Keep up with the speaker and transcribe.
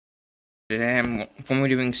Today we're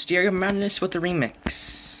doing Stereo Madness with the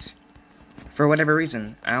remix. For whatever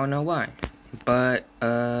reason. I don't know why. But,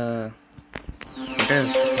 it does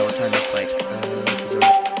tell what time it's like. So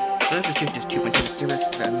this is just 2.2.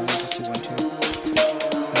 That is 2.2.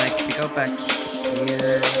 Like, if we go back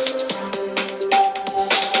here.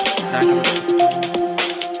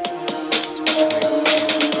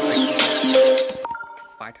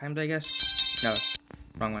 Like, 5 times, I guess? No.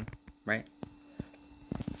 Wrong one. Right?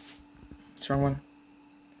 It's the wrong one.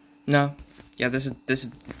 No. Yeah, this is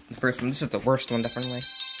the first one. This is the worst one, definitely.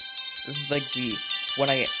 This is like the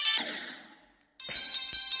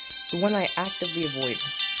one I actively avoid.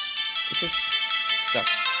 It just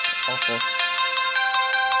sucks. Awful.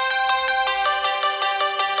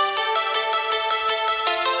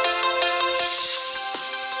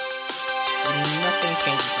 Nothing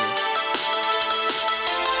changes here.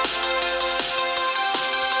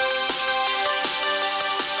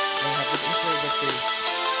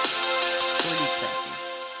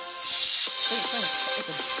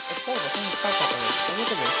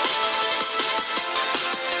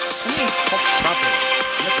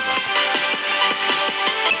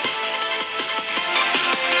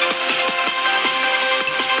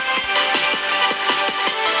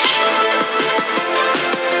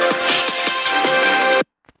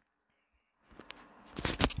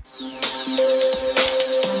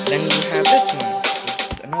 Then you have this one.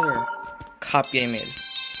 It's another copy I made.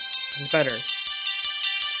 It's better.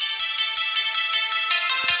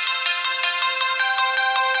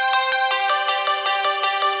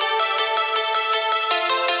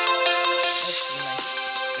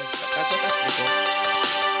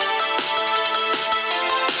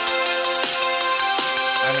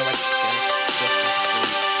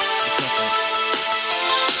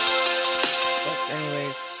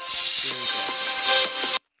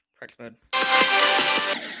 Mode.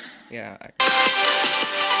 Yeah.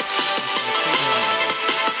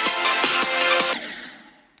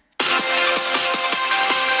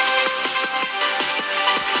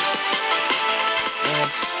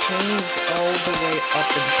 Change all the way up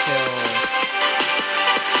until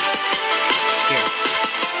here.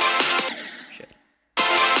 Shit.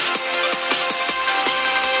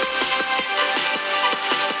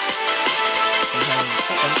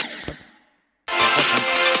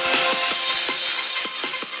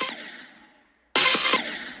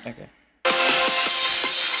 Okay.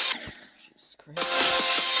 Jesus Christ.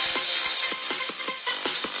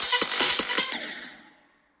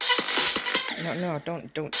 No, don't.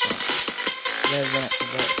 Yeah, that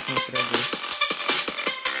thing's what I do.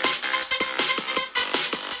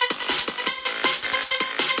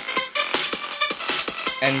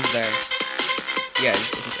 Ends there. Yeah, it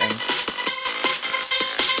just ends.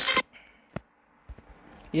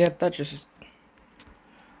 Yeah, that just...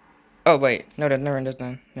 Oh, wait. No, never mind. That's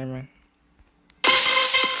done. Never mind.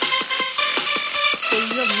 So you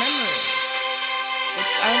have memory.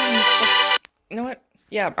 You know what?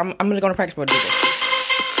 Yeah, I'm gonna go into practice mode to do this.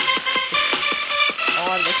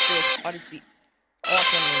 It's the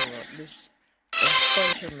awesome in the world. There's a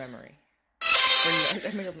bunch of memory.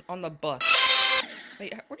 I made it on the bus.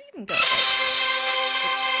 Wait, where do you even go?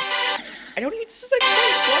 I don't even... This is like so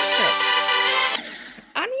cluster.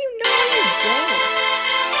 I don't even know where you go.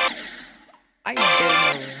 I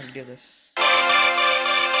barely know how to do this.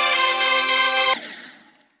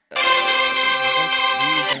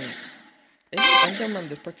 I don't remember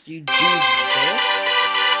this part. You do this?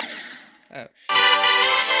 Oh, shit.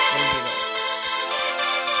 Let me do that.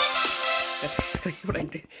 That's basically what I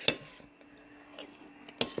did.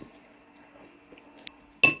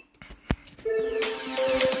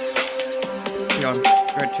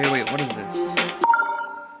 Wait, what is this?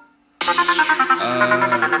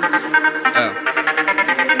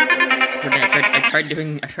 I tried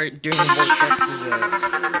doing more tricks as a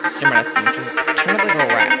summer lesson, which is turned out like a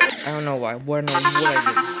rat. I don't know why. I don't know what I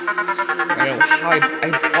did. I don't know how I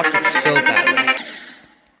watched it so badly.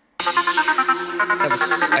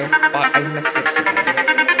 I messed up so badly.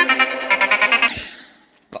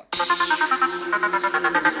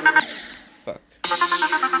 Fuck.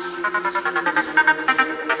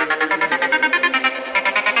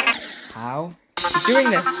 How? He's doing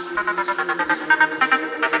this!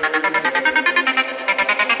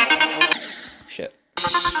 Shit.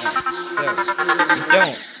 Alright, so, you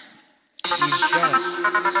don't.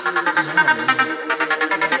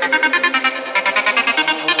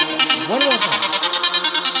 One more time.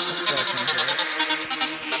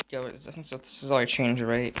 Yo, I think so. This is all I changed,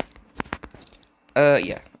 right?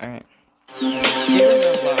 Yeah. Alright.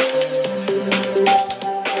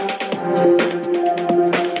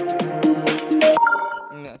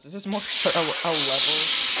 This is more a level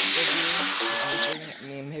review. I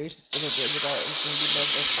mean, maybe it's just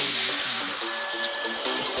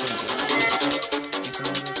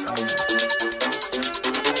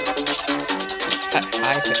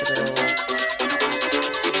high typical.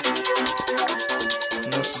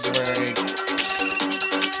 Most of the word.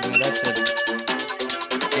 That's it.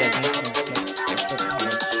 Yeah,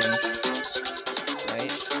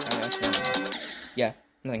 right? Yeah,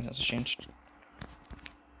 nothing else has changed.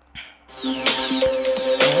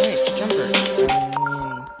 Alright, jumper.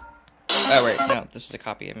 Oh, wait, no, this is a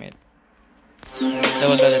copy I made.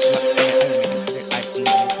 No, that's not.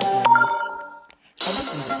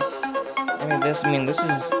 I mean, this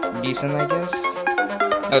is decent, I guess.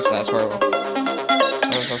 No, it's not, it's horrible.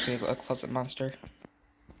 That was supposed to be a closet monster.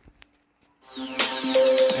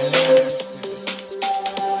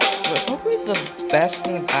 But hopefully the best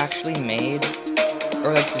thing I've actually made,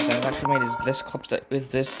 or like design I've actually made, is this clip that is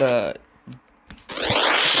this monster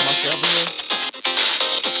over here.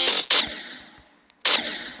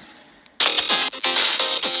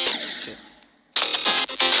 Shit.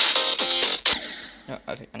 No,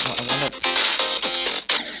 okay, I want to.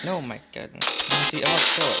 No, my goodness. See, I want to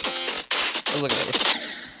kill it. Oh, look at it.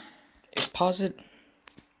 If pause it.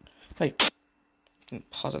 Wait.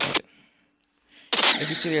 Pause it. Look at it. If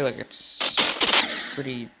you see there, like, it's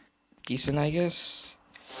pretty decent, I guess.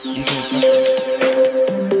 Decent. So,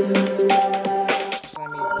 I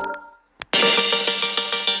mean,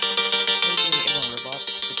 robots,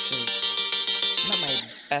 which is not my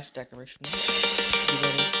best decoration. This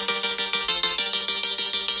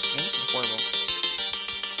is horrible.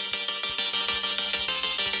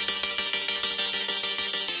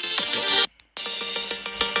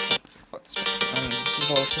 Fuck this one. This is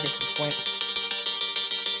all tricky at this point.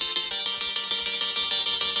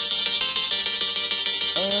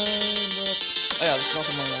 Oh yeah, this is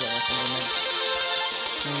also one of the last things I made.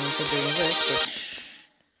 So doing this, which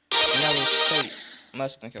now this plate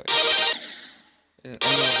must not kill you. I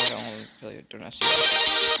don't kill you, don't ask you.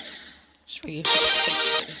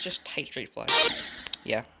 It's just tight, straight fly.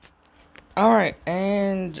 Yeah. Alright,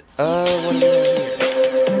 and what do we have here?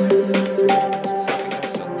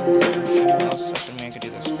 I could do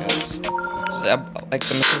this, guys. Like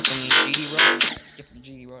the mission from GD Rock. Yeah, from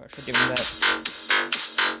GD Rock. I should give him that.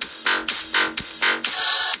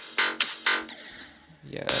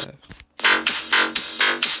 Yeah.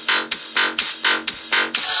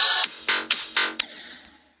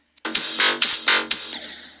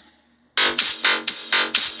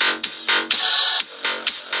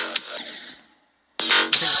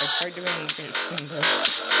 I tried doing anything there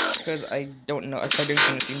because I don't know. I tried doing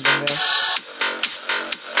anything there.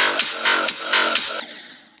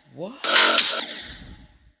 What?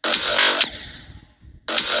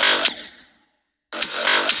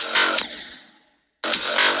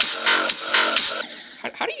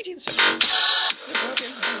 How do you do this?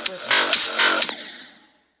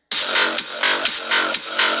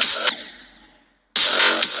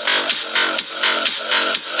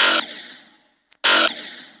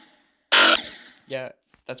 Yeah,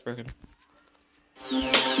 that's broken. And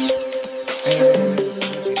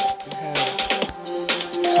we have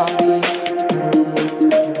copy.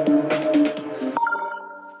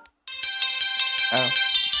 Oh.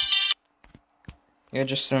 Yeah,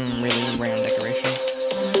 just some really random decoration.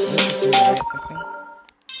 Interesting, right? Something.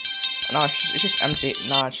 No, it's just empty.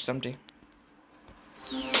 Nah, it's just empty.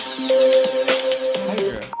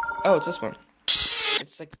 Hydra. Oh, it's this one.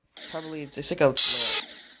 It's like probably it's like a.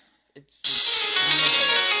 It's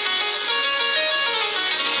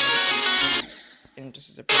and this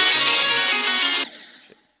is a shit.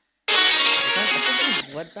 I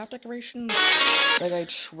think bloodbath decorations. Like I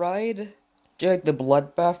tried. Do you like the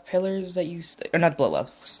bloodbath pillars that you or not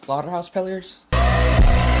bloodbath slaughterhouse pillars?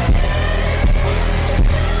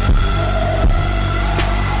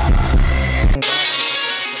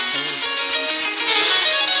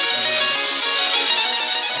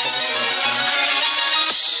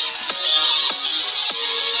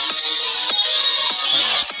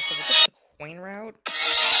 Coin route.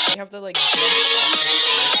 You have to like jump off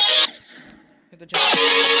the you have to jump.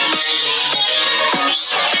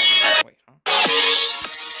 Wait, huh?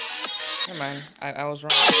 Never mind. I was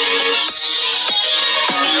wrong.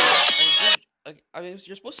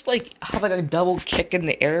 You're supposed to like have like a double kick in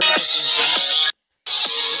the air.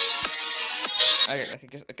 I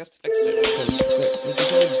guess it fixed it because you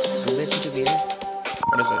can glitch into the air.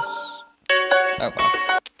 What is this? Oh wow.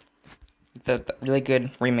 The really good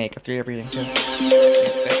remake of 3 Everything too.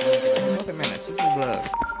 Open Menace. This is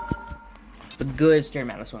the good Stair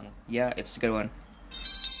Madness one. Yeah, it's a good one.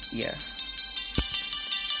 Yeah.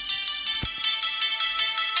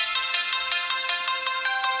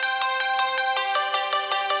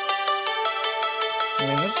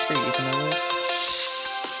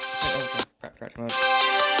 practice mode.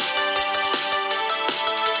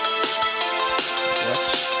 What?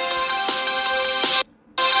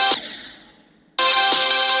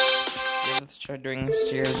 Yeah, let's try doing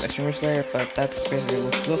stairs extremely layer, but that's basically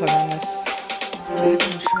what's on this. Back on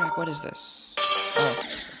track, what is this? Oh,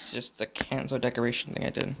 it's just the cancel decoration thing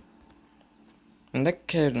I did. And that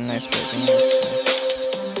could be a nice bit of thing. So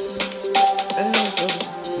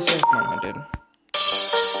the same one I did.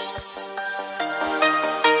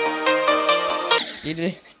 You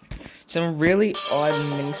did some really odd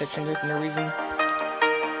mini sections there for no reason.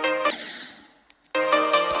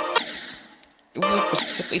 It was like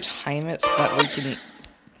specifically time it so that we can.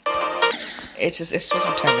 It's supposed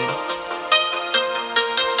to be timing.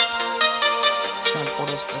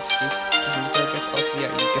 Portals, let's do also, yeah, you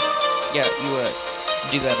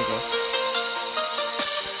do that, I guess.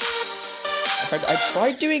 I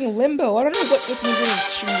tried doing limbo. I don't know what with me doing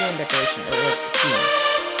shooting decoration or like theme,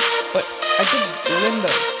 but I did limbo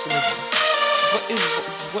for some reason.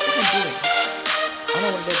 What am I doing? I don't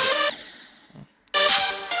know what I did.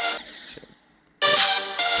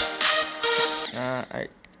 I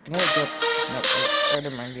can only go. Nope, I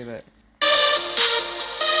didn't mind you that.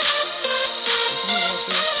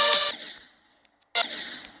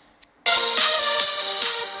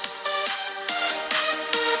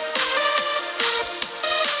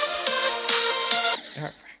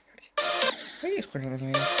 Why are you squirting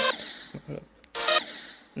anyway?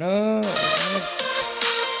 No.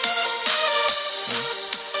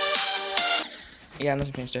 Yeah,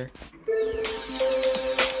 nothing changed there.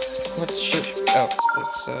 What's shit? Oh,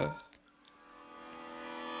 it's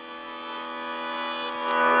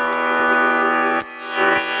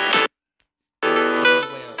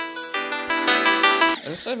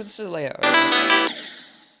This is the layout. I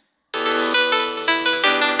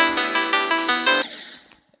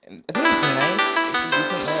think it's nice. It's a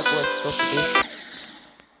decent layout for what it's supposed to be.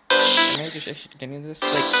 Maybe I should continue this.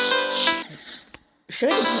 Like, should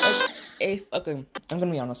I continue? Okay, I'm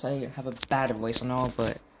gonna be honest. I have a bad voice and all,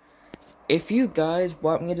 but if you guys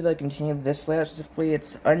want me to like continue this layout specifically,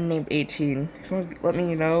 it's unnamed 18. Let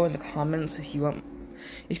me know in the comments if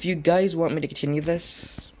you guys want me to continue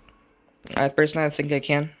this. I personally think I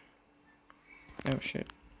can. Oh shit,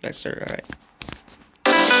 that's alright.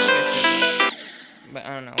 But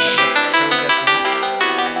I don't know. Okay,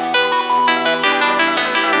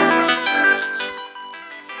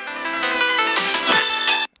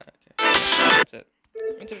 that's it.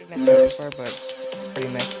 It's a nice far, but it's pretty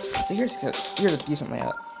nice. So here's a decent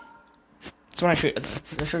layout. So when I showed it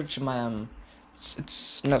to my no,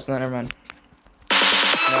 it's not, never mind.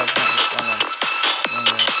 No, it's not.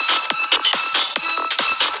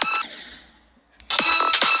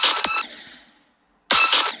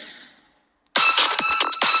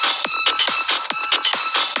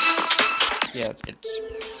 Yeah, it's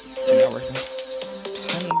not working.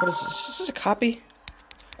 What is this? This is a copy?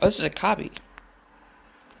 Oh, this is a copy.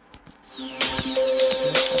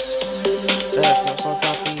 That's also a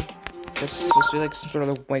copy. This is supposed to be like some sort of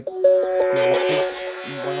like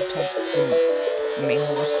one type main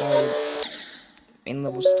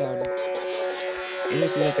level style. It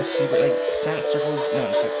needs to be like a super like sand circles. No,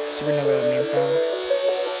 it's like supernova main style.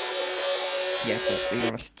 Yeah, but to be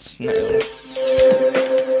honest, it's not really.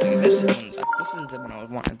 This is the one I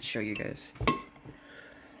wanted to show you guys.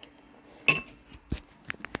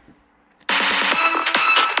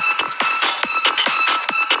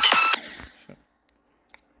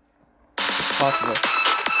 It's possible.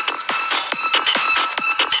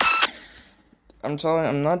 I'm telling you,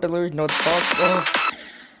 I'm not delirious. No, it's possible.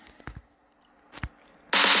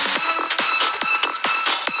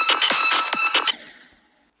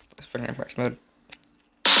 Let's put it in practice mode.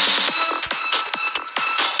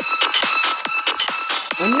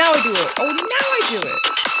 Oh, now I do it! Oh, now I do it!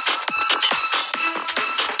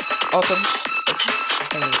 Also,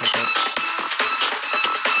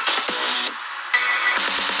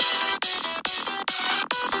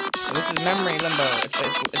 this is memory limbo.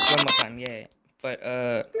 It's limbo time, yay. But,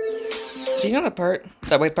 so you know that part?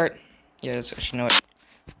 That white part? Yeah, it's actually, you know what?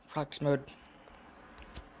 Practice mode.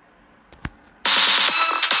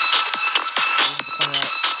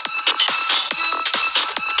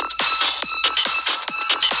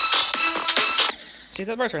 See,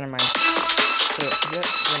 that part's right in mind. So, see that?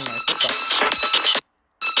 It's right in mind. What the?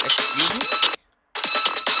 Excuse me?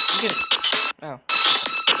 You can... Oh.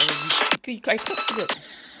 I clicked it.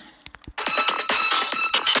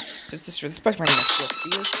 This part's right in mind. Look, see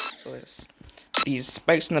this? Look at this. These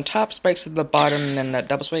spikes in the top, spikes at the bottom, and then that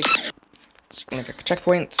double spike. It's like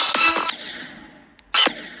checkpoints. See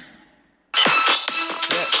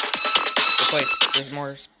that? The place. There's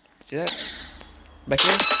more. See that? Back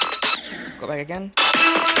here. Go back again.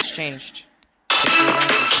 It's changed.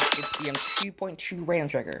 It's the 2.2 random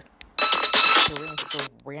trigger. It's a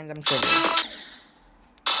random trigger.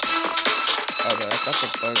 Oh, that's a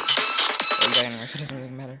bug. Oh, you got anywhere, so it doesn't really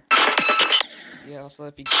matter. Yeah, also,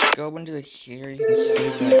 if you go into here, you can see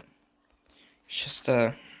that it's just,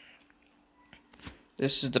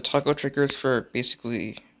 this is the toggle triggers for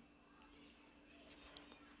basically,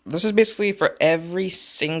 this is basically for every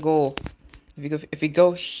single, if you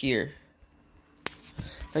go here,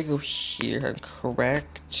 if I go here and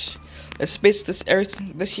correct, it's basically,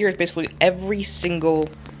 this here is basically every single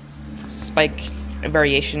spike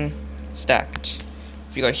variation stacked.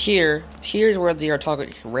 If you go here, here's where they are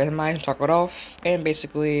randomized, toggled off, and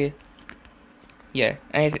basically, yeah,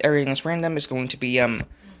 everything that's random is going to be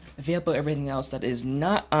available. Everything else that is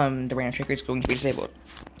not the random trigger is going to be disabled.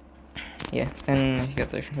 Yeah, and you got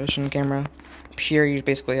the vision camera. Up here, you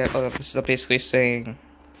basically have, this is basically saying,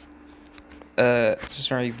 this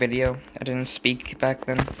is already video. I didn't speak back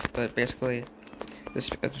then, but basically, this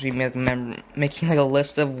is me making like a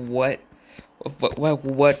list of what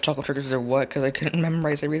toggle triggers are what, because I couldn't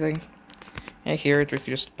memorize everything. Yeah, here it's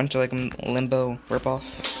just a bunch of like limbo ripoff.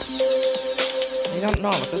 I don't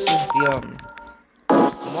know if this is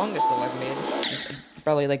the longest level I've made. It's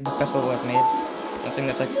probably like the best level I've made. I think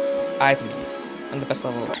that's like I've made. And the best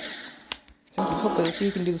level. So hopefully let's see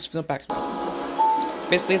if you can do this for the back.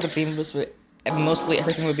 Basically the theme was mostly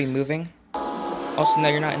everything would be moving. Also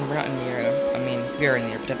no, we're not in the area. I mean we are in the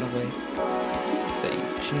area technically. So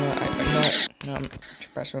you know I'm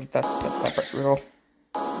pressure that part's real.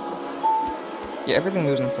 Yeah, everything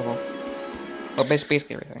moves in this level. Well basically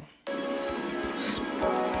everything.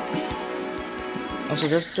 Also,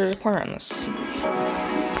 there's a corner on this. Oh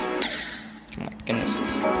my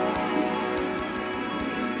goodness.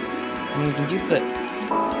 And you can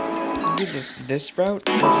do this route.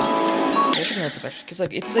 I should know this actually, because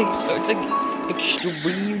like it's like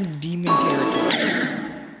extreme demon territory.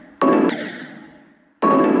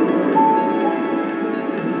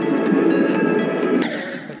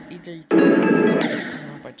 But either you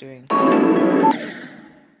can by doing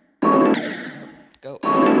go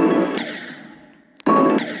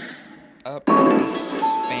up,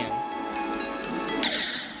 spam.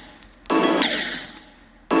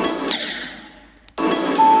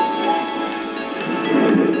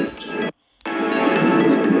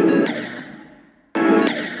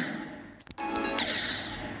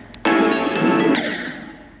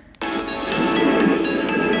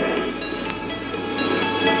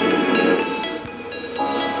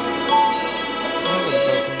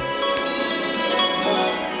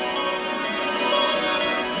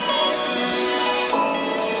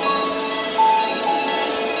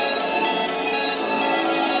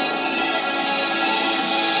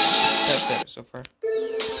 So far.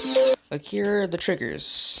 Like here are the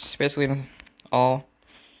triggers. Basically all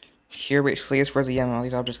here basically is for the all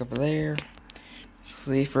these objects over there.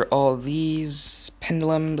 Basically for all these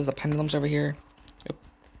pendulums, the pendulums over here. Yep.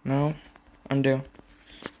 No. Undo.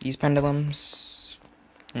 These pendulums.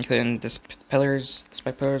 Including this pillars, the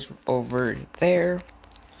spike pillars over there.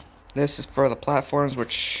 This is for the platforms,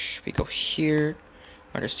 which if we go here,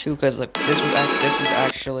 there's two because like this is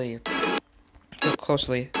actually look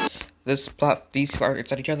closely. These are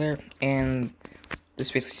inside each other, and this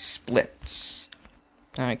basically splits.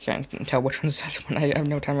 I can't tell which one's the other one. I have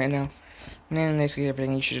no time right now. And then basically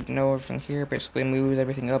everything you should know from here basically moves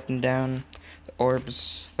everything up and down. The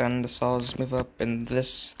orbs, then the solids move up, and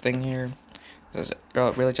this thing here is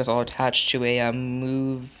really just all attached to a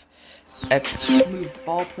move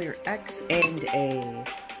ball player X and a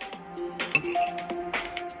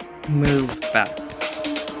move back.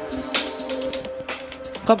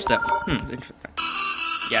 Club step. Interesting.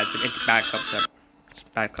 Yeah, it's bad club step. It's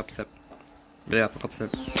bad club step. Really awful club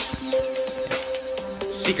step.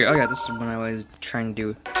 Secret. Oh yeah, this is what I was trying to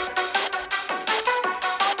do.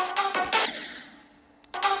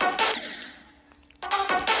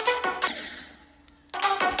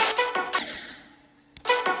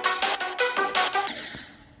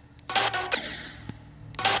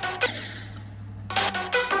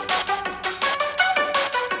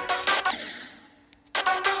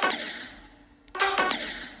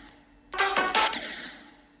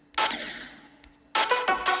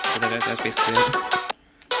 That's basically it.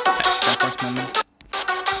 That first moment.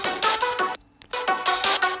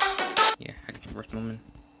 Yeah, I can first moment.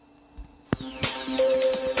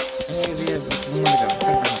 Anyways, we have one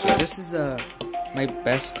more to go. This is my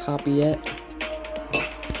best copy yet.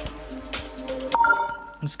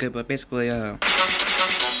 It's good, but basically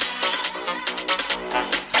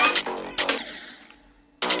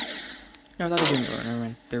No, I thought they didn't go. Never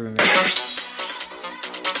mind. They were made.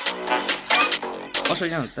 Also,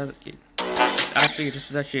 no, this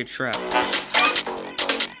is actually a trap.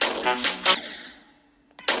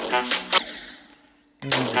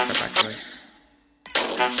 This is a trap, actually.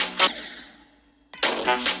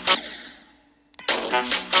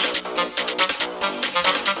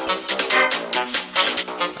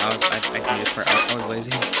 I can get part. I was lazy.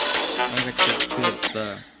 I was actually to the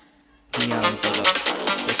neon build up.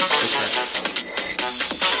 This part.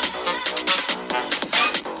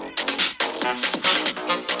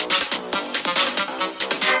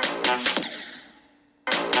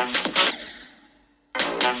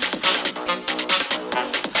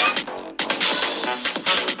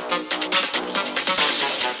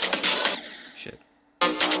 Shit.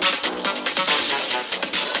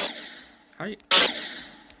 How are you?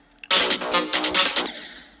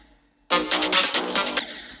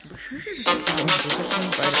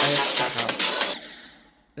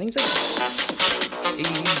 I think it's like you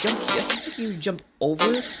jump. Yes, it's like you jump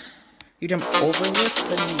over. You jump over this,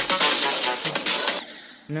 then you.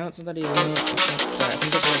 No, it's not that either. No, it's not that. I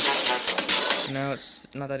think that's like. No, it's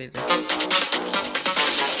not that either.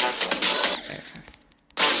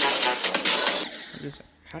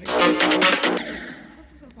 How do you?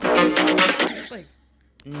 It's like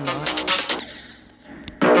not.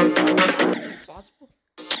 It's possible.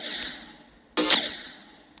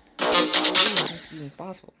 It's even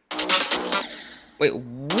possible. Wait,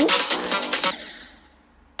 what?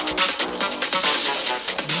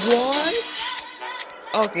 What?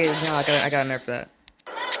 Okay, now I got a nerf for that.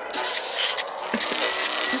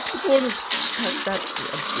 This performance has that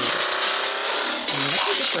upgrade.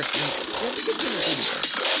 Let's get for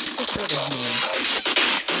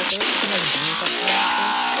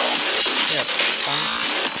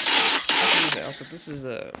yeah, also, this is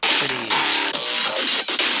a pretty.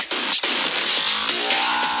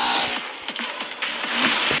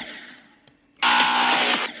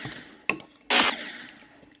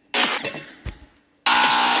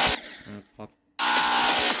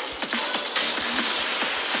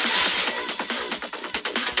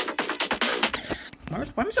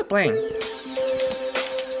 Why am I still playing?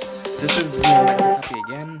 This is the copy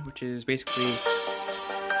again, which is basically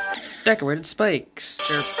decorated spikes.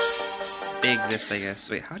 They exist, I guess.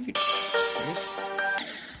 Wait, how do you?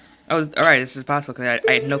 Oh, alright, this is possible because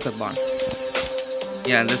I had no clip on.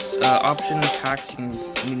 Yeah, this option is hacks. You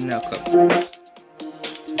need no clip.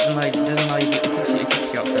 Doesn't allow you. It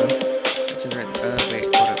kicks you out though. This is right. Wait,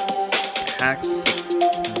 hold up. Hacks.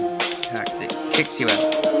 It kicks you out.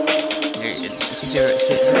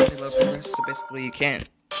 So basically you can't. And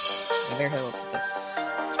they're hell with this.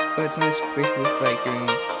 But it's nice with like doing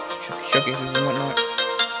showcases and whatnot.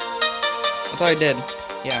 That's all I did.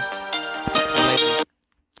 Yeah.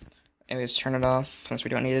 Anyways, turn it off since we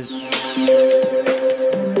don't need it.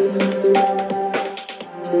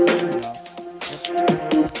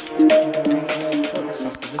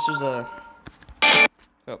 This is a.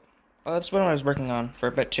 Oh, that's what I was working on for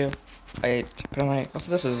a bit too.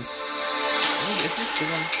 Also, this is. Is this the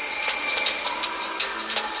one?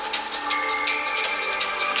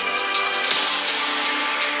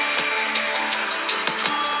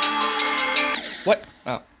 What?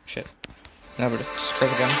 Oh, shit. Never to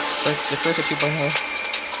scrub again. The first of 2.0.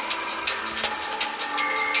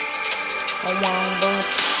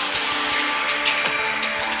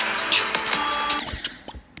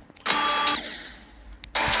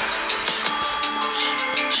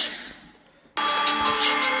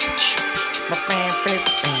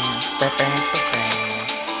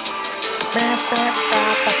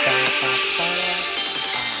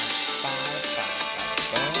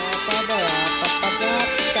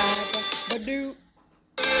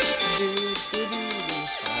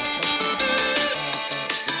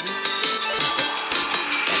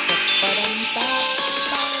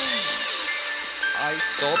 I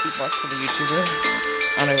stole beatbox from the YouTuber.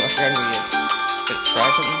 I don't know, I forgot who he is. But try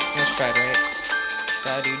something? Just try, right?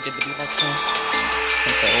 Try, dude, did the beatbox thing?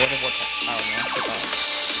 And so, what the vortex? I don't know.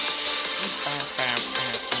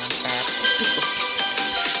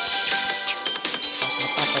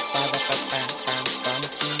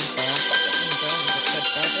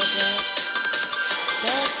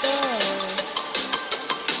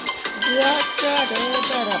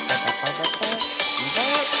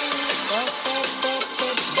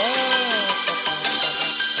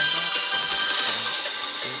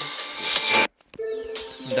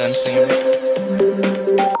 Done singing.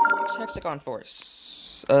 Hexagon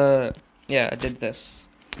Force. Yeah, I did this.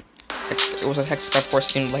 It was a Hexagon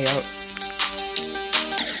Force themed layout.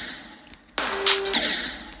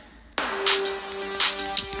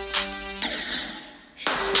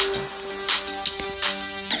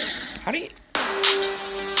 How do you...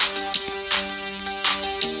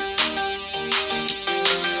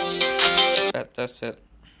 That's it.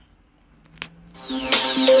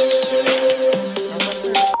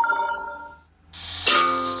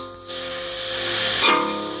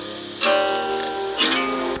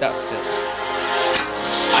 That's it.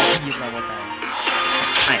 I can use my weapons.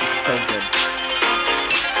 I am so good.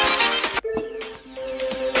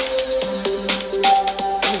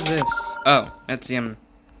 What is this? Oh, that's the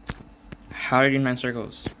how to do 9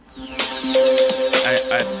 circles. That's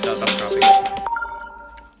copy.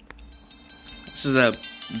 This is a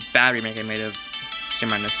bad remake I made of Steam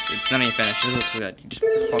Madness. It's not even finished. It looks good. You just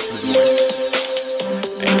fall through the door.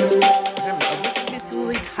 This is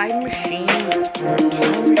basically time machine.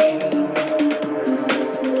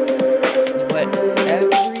 But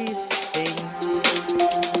everything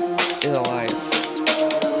is alive.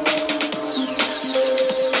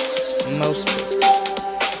 Most of it.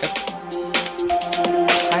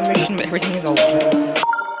 Time machine, but everything is alive.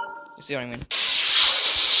 You see what I mean?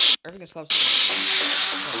 Everything is close.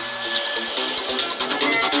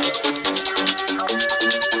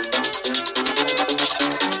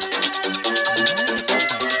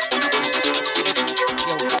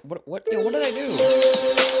 What did I do?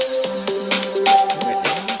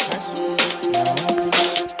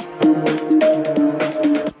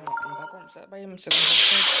 Set by himself.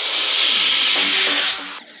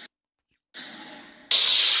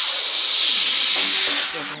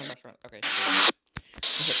 Okay.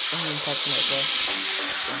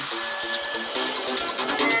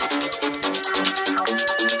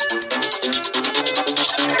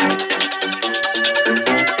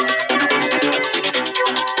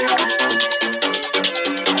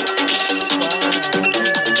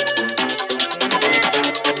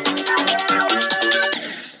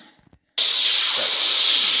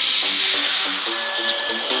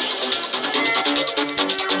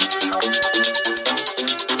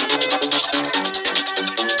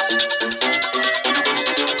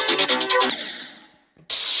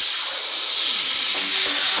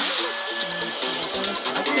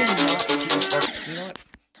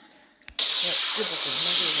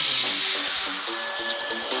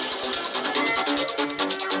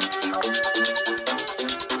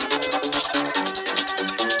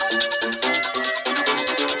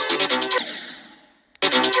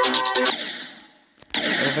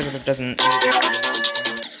 It doesn't. Oh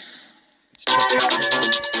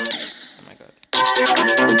my god.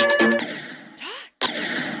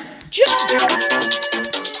 Jump!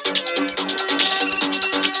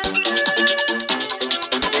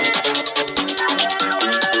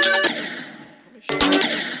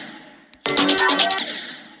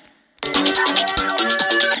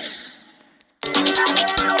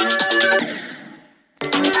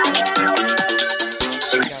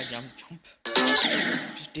 Jump.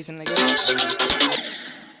 Just decent, I guess.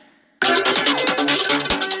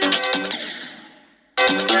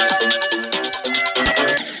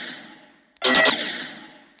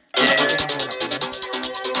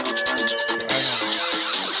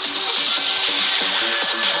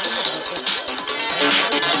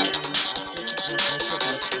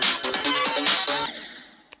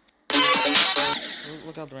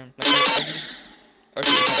 Look out the room.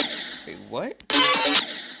 Wait, what?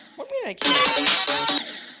 What do you mean I can't?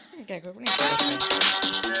 I can't go. What are you?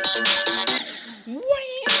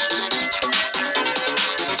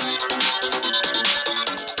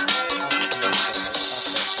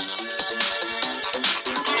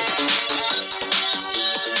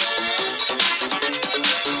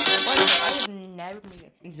 I've never made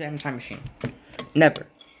it into a time machine. Never.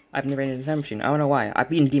 I've never made a time machine. I don't know why. I've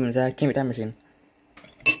beaten demons. I can't be a time machine.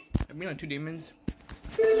 I've beaten like 2 demons.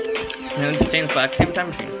 And then the same flag, same time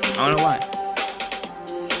machine. I don't know why.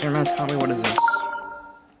 Can't remember, tell me what is this.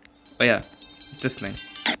 Oh yeah, it's this thing.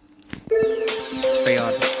 Very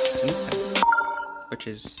odd. And this thing. Which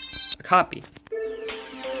is a copy.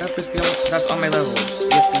 That's basically all, that's all my levels.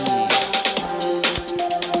 Yippee.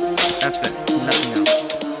 That's it. Nothing else.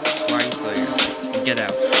 Why are you still here? Get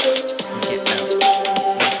out. Get out.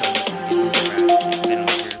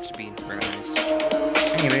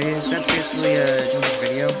 Anyways, that's basically a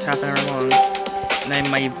video, it's half an hour long, and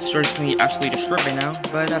my storage is going to be absolutely destroyed right now,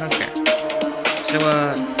 but I don't care. So,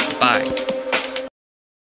 bye.